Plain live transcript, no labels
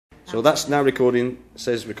So that's now recording. It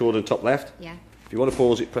says record on top left. Yeah. If you want to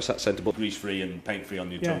pause it, press that centre button. Grease free and paint free on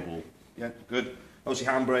your toe ball. Yeah, good. Obviously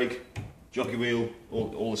handbrake, jockey wheel,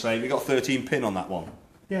 all the same. You got a 13 pin on that one.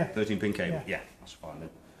 Yeah. 13 pin cable. Yeah, that's fine then.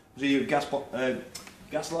 Was your gas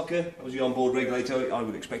locker? Was your onboard regulator? I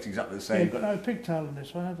would expect exactly the same. You've got no pigtail on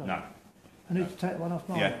this one, have I? No. I need to take one off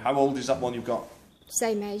mine. Yeah. How old is that one you've got?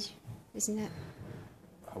 Same age, isn't it?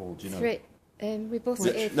 How old do you know? We bought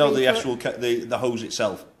it here. No, the actual the hose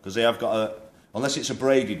itself, because they have got a. Unless it's a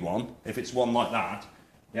braided one, if it's one like that,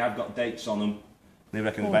 they have got dates on them. They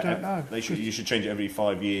reckon I don't know. you should change it every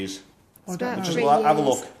 5 years. I don't know. Just have a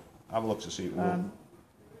look. Have a look to see.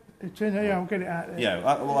 It's in here, I'll get it out there. Yeah,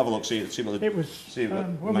 we'll have a look. See what It was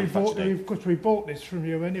when we bought because we bought this from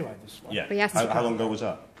you anyway. This one. Yeah. How long ago was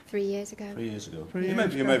that? 3 years ago. 3 years ago. You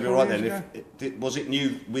may be right then. Was it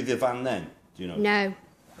new with the van then? Do you know? No.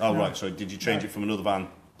 Oh right. So did you change it from another van?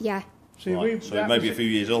 Yeah. See, right. So it may be a few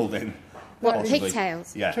years old then. What, possibly.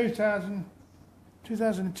 pigtails? Yeah.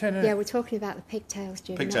 2010. Yeah, we're talking about the pigtails,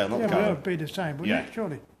 Jim. Pigtail, not Yeah, the well, car. it would be the same, wouldn't it?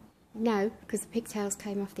 Surely. No, because the pigtails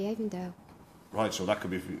came off the Avondale. Right, so that could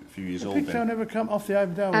be a few years The old pigtail then. never come off the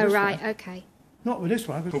Avondale. Oh, right, okay. Not with this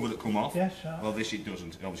one. Cover that come off. Yes. Well, this it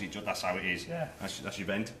doesn't. Obviously, that's how it is. Yeah. That's your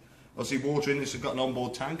vent. Obviously, water in this has got an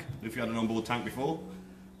onboard tank. If you had an onboard tank before,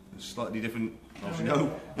 it's slightly different. Obviously,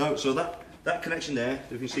 no. So that connection there,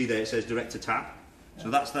 if you can see there, it says direct to tap. So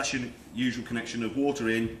that's your usual connection of water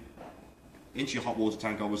into your hot water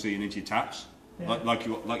tank, obviously, and into your taps, like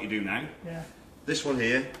you do now. Yeah. This one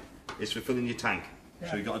here is for filling your tank. Yeah.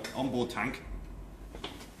 So you've got an onboard tank.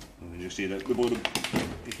 And you see that the boiler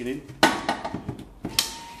kicking in.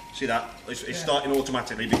 See that? It's starting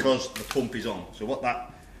automatically because the pump is on. So what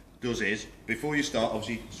that does is, before you start,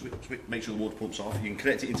 obviously make sure the water pump's off. You can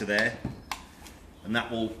connect it into there, and that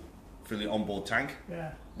will fill your onboard tank.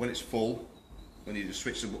 Yeah. When it's full, when you just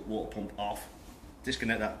switch the water pump off,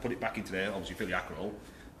 disconnect that, put it back into there, obviously fill your Aquarol.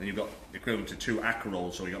 Then you've got the equivalent to 2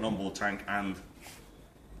 Aquarols, so you've got an onboard tank and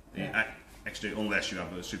the extra, unless you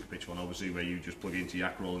have a super pitch one, obviously, where you just plug it into your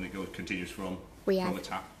Aquarol and it continues from a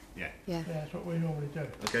tap. Yeah, that's what we normally do.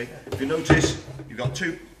 Okay. If you notice, you've got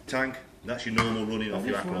 2 tank. That's your normal running off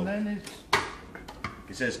your This one Aquarol. then is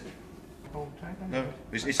It says old tank. no.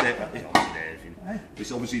 It's there. It's obviously there.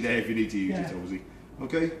 It's obviously there if you need to use it. Obviously.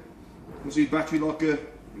 Okay. Obviously, battery locker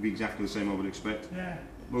will be exactly the same. I would expect. Yeah.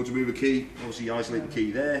 Motor mover key. Obviously, isolate the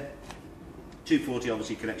key there. 240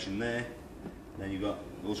 obviously connection there. Then you've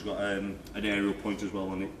also got an aerial point as well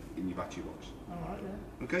on it in your battery box. All right.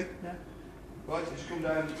 Yeah. Okay. Yeah. Right, just come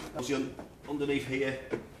down. Obviously, underneath here,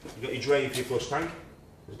 you've got your drain for your flush tank.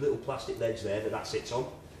 There's little plastic legs there that sits on.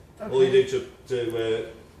 Okay. All you do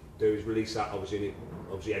to do is release that. Obviously, and it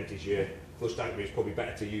obviously empties your flush tank. But it's probably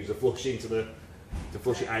better to use the flush to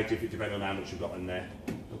flush it out if it depends on how much you've got in there.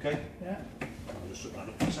 Okay. Yeah. I'll just put that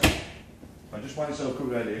up for a second. I just find yourself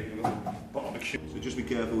covered out here. You've got the bottom of the so just be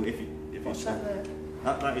careful if What's that there?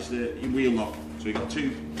 that is your wheel lock. So you've got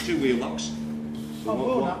two wheel locks. So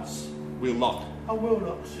wheel locks. Wheel lock. Oh, wheel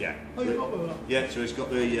locks. Yeah. Oh, you've got wheel locks. Yeah, so it's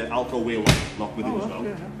got the alcohol wheel lock with it as well.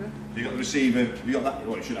 Okay. So you've got the receiver. Have you got that?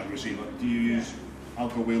 Well, you should have a receiver. Do you use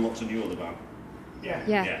alcohol wheel locks on your other van? Yeah.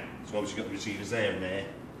 Yeah. So obviously you've got the receivers there and there.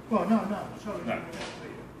 Well, no. Sorry. No.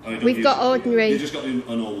 Oh, you don't We've use got it. ordinary. You've just got a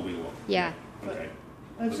normal wheel lock. Yeah. Okay.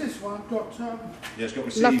 Has this one got? Yeah, it's got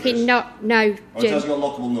receivers. Locking not no, Oh, it Jim. hasn't got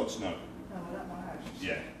lockable nuts, no. No, that one has.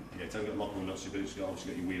 Yeah, it hasn't got lockable nuts, but it's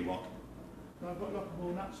obviously got your wheel lock. So I've got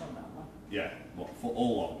lockable nuts on that one. Yeah, what, for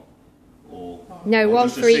all of them? Or, No, or one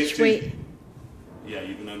just a for each safety? week. Yeah,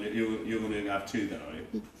 you're only have 2 then, are you?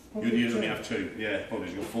 Probably You only two. have 2, yeah, probably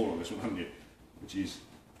you've got 4 on this one, haven't you? Which is,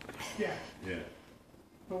 Yeah. yeah.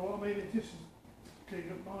 But what I mean is this is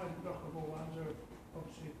my lockable ones are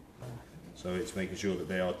obviously. So it's making sure that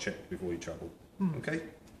they are checked before you travel. Okay.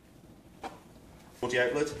 40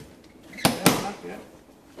 outlet. Yeah.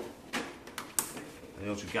 And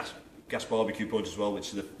also gas barbecue point as well,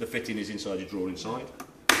 which the fitting is inside your drawer inside.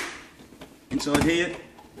 Inside here,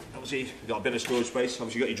 obviously you've got a bit of storage space.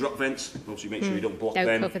 Obviously you've got your drop vents. Obviously make sure you don't block Don't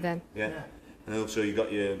them. cover them. Yeah. And also you've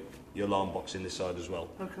got your alarm box in this side as well.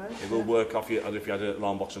 Okay. It will work off your, I don't know if you had an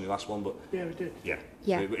alarm box on your last one, but Yeah, we did. yeah.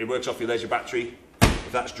 Yeah. So it works off your leisure battery.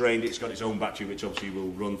 If that's drained, it's got its own battery, which obviously will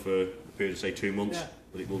run for a period of say 2 months, Yeah.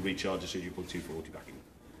 but it will recharge as soon as you put 240 back in.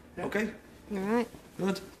 Yeah. Okay. All right.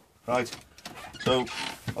 Good. Right. So,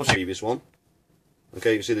 obviously, previous one.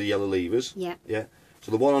 Okay, you can see the yellow levers. Yeah. Yeah.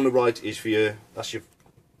 So the one on the right is for that's your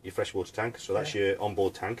freshwater tank. So that's your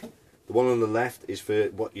onboard tank. The one on the left is for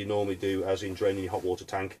what you normally do, as in draining your hot water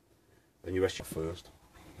tank, and you rest your first.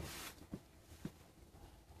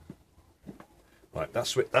 Right.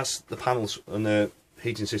 That's the panels, and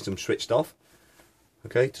heating system switched off.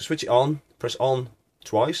 Okay, to switch it on, press on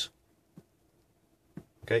twice.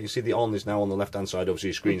 Okay, you see the on is now on the left hand side, obviously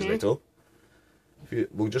your screen's lit up.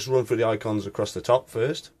 We'll just run through the icons across the top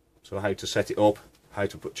first. So how to set it up, how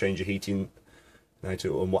to change your heating,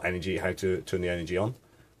 on what energy, how to turn the energy on.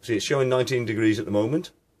 See, it's showing 19 degrees at the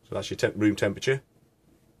moment, so that's your room temperature.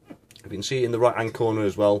 If you can see in the right hand corner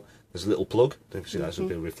as well, there's a little plug. Don't you see that? There's a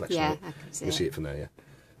bit of reflection. Yeah, on it. I can see You can see it from there, yeah.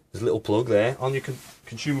 There's a little plug there on your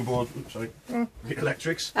consumer board. Oops, sorry, the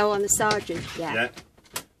electrics. Oh, on the Sergeant, yeah. Yeah.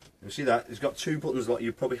 You see that? It's got two buttons like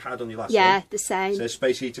you probably had on your last Yeah, one. the same. It says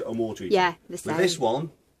space heater and water heater. Yeah, the same. With this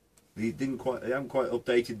one, they haven't quite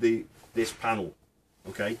updated this panel.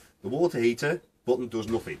 Okay, the water heater button does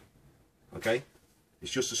nothing. Okay,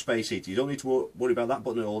 it's just a space heater. You don't need to worry about that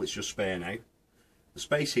button at all. It's just spare now. The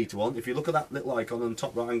space heater one, if you look at that little icon on the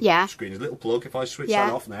top right hand screen, there's a little plug. If I switch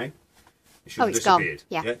that off now, it should have disappeared.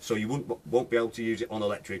 Gone. Yeah. So you won't be able to use it on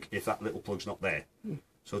electric if that little plug's not there.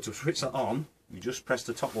 So to switch that on, you just press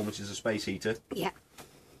the top one, which is a space heater. Yeah.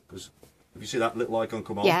 Because if you see that little icon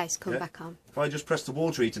come on. Yeah, it's come back on. If I just press the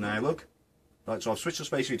water heater now, look. Right, so I've switched the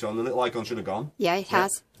space heater on, the little icon should have gone. Yeah, it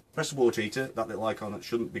has. Press the water heater, that little icon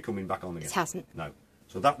shouldn't be coming back on again. It hasn't. No.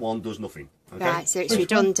 So that one does nothing. Okay? Right, so it's Which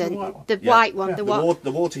redundant. one? The white one, The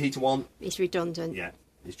water heater one, is redundant. yeah,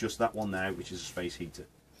 it's just that one now, which is a space heater.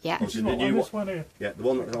 Yeah. Obviously, Not the on new this one here. Yeah, the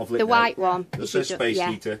one that I've lit The now, white one. that is says space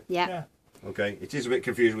yeah. heater. Yeah. Yeah. Okay, it is a bit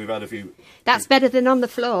confusing. We've had a few. That's better than on the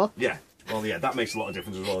floor. Yeah. Well, yeah, that makes a lot of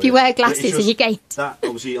difference as well. If you yeah. wear But it's glasses and you gain. That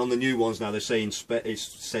obviously on the new ones now they're saying it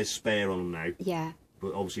says spare on them now. Yeah.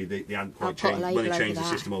 But obviously they hadn't I'll quite put a changed label when they over changed the that.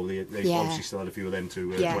 system over. They Yeah. obviously still had a few of them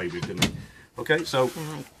to Yeah. play with, didn't they? Okay, so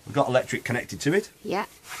Right. we've got electric connected to it. Yeah.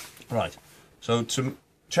 Right. So to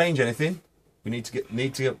change anything, we need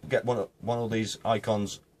to get one of these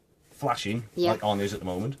icons flashing like on is at the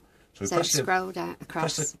moment. So we So press scroll down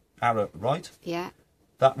press across. the arrow right. Yeah.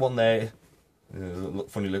 That one there, look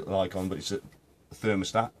funny little icon, but it's a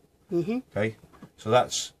thermostat. Okay, so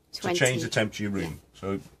that's to 20. change the temperature of your room.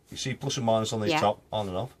 So you see plus and minus on the top, on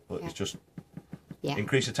and off, but it's just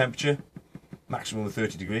increase the temperature, maximum of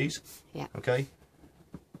 30 degrees. Yeah. Okay,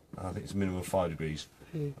 I think it's a minimum of 5 degrees.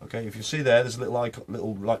 Okay, if you see there, there's a little icon,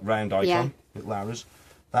 little like round icon, little arrows.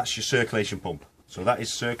 That's your circulation pump. So that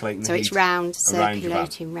is circulating. So the it's heat round, around your van.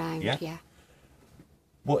 circulating round. Yeah.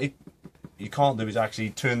 What you can't do is actually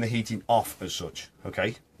turn the heating off as such.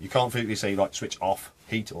 Okay, you can't physically say like switch off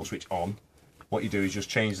heat or switch on. What you do is just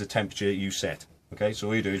change the temperature you set. Okay, so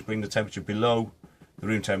all you do is bring the temperature below the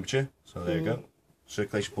room temperature. So there you go.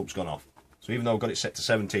 Circulation pump's gone off. So even though I've got it set to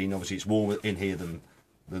 17, obviously it's warmer in here than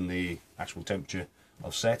the actual temperature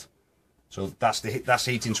I've set. So that's the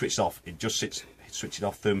heating switched off. It just switches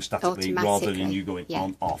off thermostatically rather than you going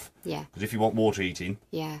on off. Yeah. Because if you want water heating,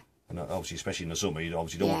 Yeah. and obviously especially in the summer, you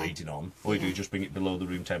obviously don't want the heating on. All you do is just bring it below the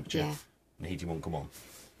room temperature, and the heating won't come on.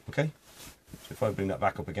 Okay. So if I bring that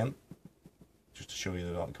back up again, just to show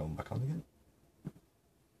you that I'll come back on again.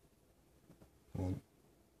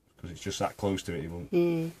 Because it's just that close to it, it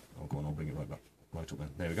won't. Oh, go on, I'll bring it right back, right up then.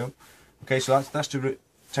 There we go. Okay, so that's the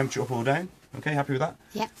temperature up or down. Okay, happy with that?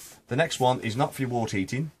 Yeah. The next one is not for your water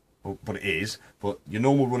heating, but it is. But your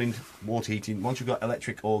normal running water heating, once you've got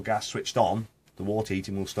electric or gas switched on, the water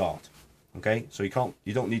heating will start. Okay, so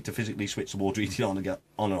you don't need to physically switch the water heating on and get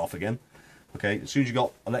on and off again. Okay, as soon as you've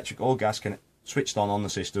got electric or gas switched on the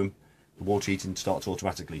system, the water heating starts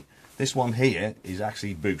automatically. This one here is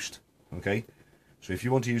actually boost. Okay, so if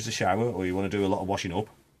you want to use the shower or you want to do a lot of washing up,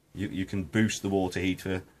 you can boost the water heat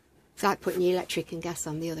for. It's like putting the electric and gas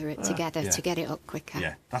on the other together to get it up quicker.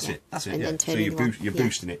 Yeah, that's it. That's it. And then So turning you're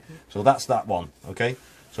boosting it. So that's that one. Okay.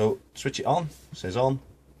 So switch it on. It says on.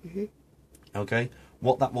 Okay.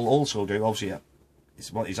 What that will also do, obviously,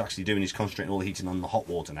 what it's actually doing is concentrating all the heating on the hot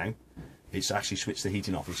water now. It's actually switched the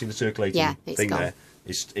heating off. You see the circulating thing gone.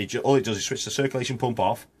 there? All it does is switch the circulation pump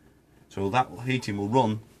off. So that heating will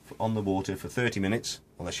run on the water for 30 minutes,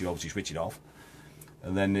 unless you obviously switch it off,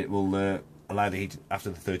 and then it will allow the heat after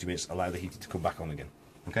the 30 minutes. Allow the heating to come back on again.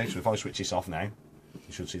 Okay. So if I switch this off now, you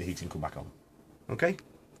should see the heating come back on. Okay.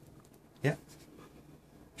 Yeah.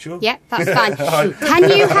 Sure. Yeah, that's fine. Can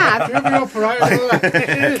you have? Can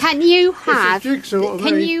you have?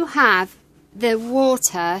 Can you have the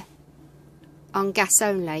water on gas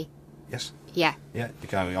only? Yes. Yeah. Yeah. You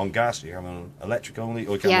can have it on gas. You can have it on electric only,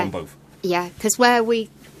 or you can have it on both. Yeah, because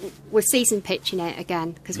we're season pitching it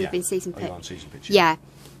again because we've been season pitching. On season pitching. Yeah.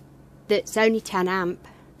 That's only 10 amp.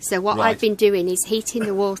 So what I've been doing is heating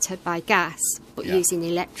the water by gas, but using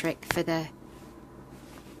electric for the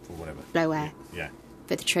blow air. Yeah.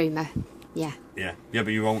 For the Truma. Yeah. Yeah. Yeah,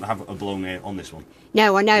 but you won't have a blown air on this one.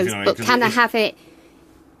 No, I know, but can I have it?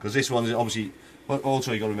 because this one's obviously. But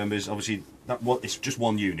also you got to remember is obviously that it's just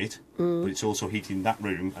one unit, but it's also heating that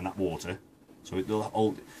room and that water. So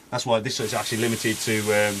that's why this is actually limited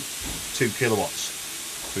to 2 kilowatts.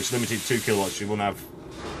 So it's limited to 2 kilowatts. You won't have.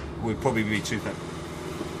 Would probably be 2,000.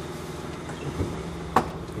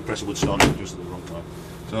 Compressor would start just at the wrong time.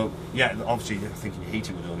 So yeah, obviously I think your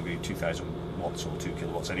heating would only be 2,000 watts or 2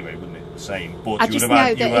 kilowatts anyway, wouldn't it? The same. But I you just would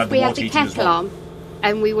have know had, that if we had the the water heating as kettle well. on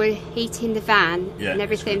and we were heating the van Yeah, and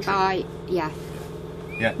everything by, yeah,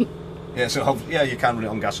 so yeah, you can run it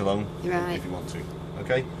on gas alone if you want to.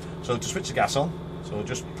 Okay, so to switch the gas on, so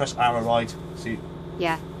just press arrow right. See,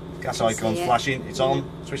 gas icon flashing. It's on.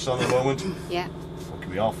 Switch it on at the moment. Yeah. What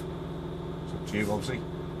can be off? It's up to you, obviously.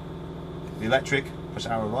 The electric, press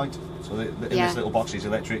arrow right. So in this little box is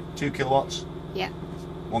electric. 2 kilowatts. Yeah.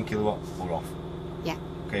 1 kilowatt, we're off. Yeah.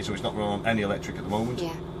 Okay, so it's not running on any electric at the moment.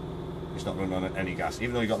 Yeah. It's not running on any gas.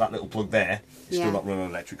 Even though you got that little plug there, it's still not running on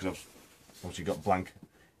electric because obviously you've got blank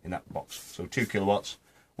in that box. So 2 kilowatts.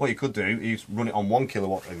 What you could do is run it on 1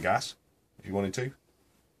 kilowatt in gas if you wanted to.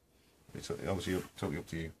 It's obviously totally up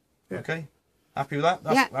to you. Yeah. Okay, happy with that?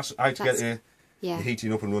 That's how to get your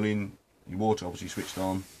heating up and running. Your water obviously switched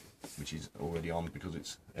on, which is already on because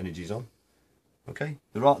its energy's on. Okay,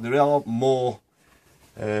 there are more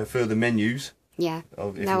further menus. Yeah.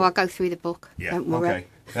 No, I'll go through the book. Yeah. Don't worry. Okay.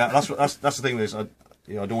 Yeah, that's the thing. Is I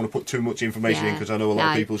don't want to put too much information in because I know a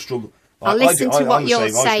lot of people struggle. I'll listen to what you're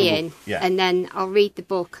saying, and then I'll read the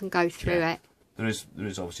book and go through it. There is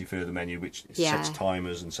obviously further menu which sets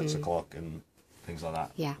timers and sets a clock and things like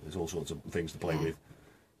that. Yeah. There's all sorts of things to play with.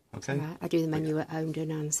 Okay. Right. I do the menu at home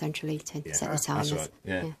and on central heating. Set the timers. That's right.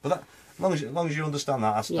 Yeah. But as long as you understand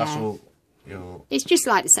that, that's all. It's just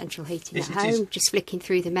like the central heating at home, just flicking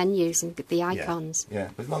through the menus and the icons. Yeah.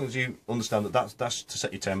 But as long as you understand that that's to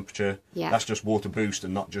set your temperature. Yeah. That's just water boost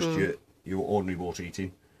and not just your ordinary water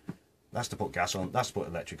heating. That's to put gas on. That's to put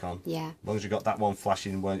electric on. Yeah. As long as you've got that one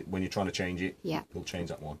flashing when you're trying to change it, you'll change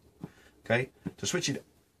that one. Okay. To switch it,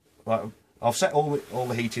 right, I've set all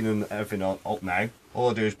the heating and everything up now. All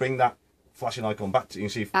I do is bring that flashing icon back to you can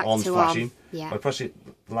see if on's flashing. Yeah. I press it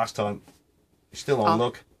the last time. It's still on.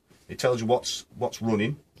 Look, it tells you what's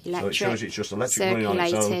running. Electric, so it shows it's just electric running on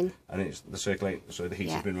its own, and it's the circulating. So the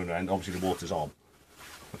heating's been running around. Obviously the water's on.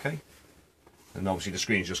 Okay. And obviously the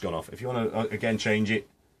screen's just gone off. If you want to again change it.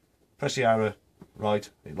 Press the arrow right,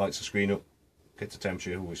 it lights the screen up, get the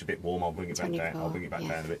temperature. Oh, it's a bit warm, I'll bring it back down. I'll bring it back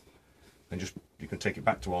down a bit. Then you can take it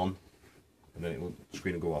back to on, and then the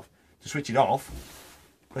screen will go off. To switch it off,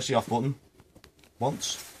 press the off button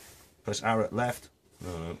once, press arrow left. No,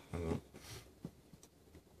 hang on.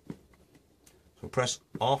 So press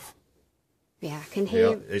off. Yeah, I can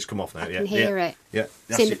hear. It's come off now. I can hear it. Yeah,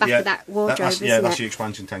 it's in the back of that wardrobe, isn't it? That's the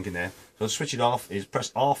expansion tank in there. So to switch it off is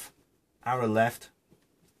press off, arrow left.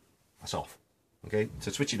 That's off. Okay, to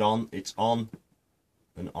switch it on, it's on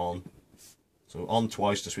and on. So on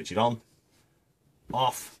twice to switch it on,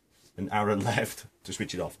 off and arrow left to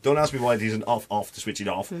switch it off. Don't ask me why it isn't off to switch it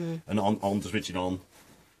off and on to switch it on.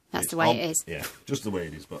 That's the way it is. Yeah, just the way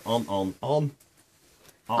it is. But on,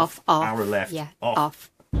 off, arrow left, off.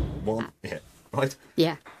 One, right?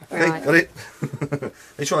 Yeah, okay, right. got it.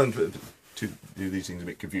 They try and to do these things a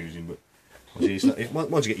bit confusing, but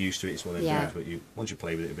once you get used to it, it's one of those things. But once you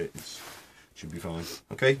play with it a bit, it should be fine.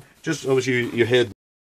 Okay, just obviously you heard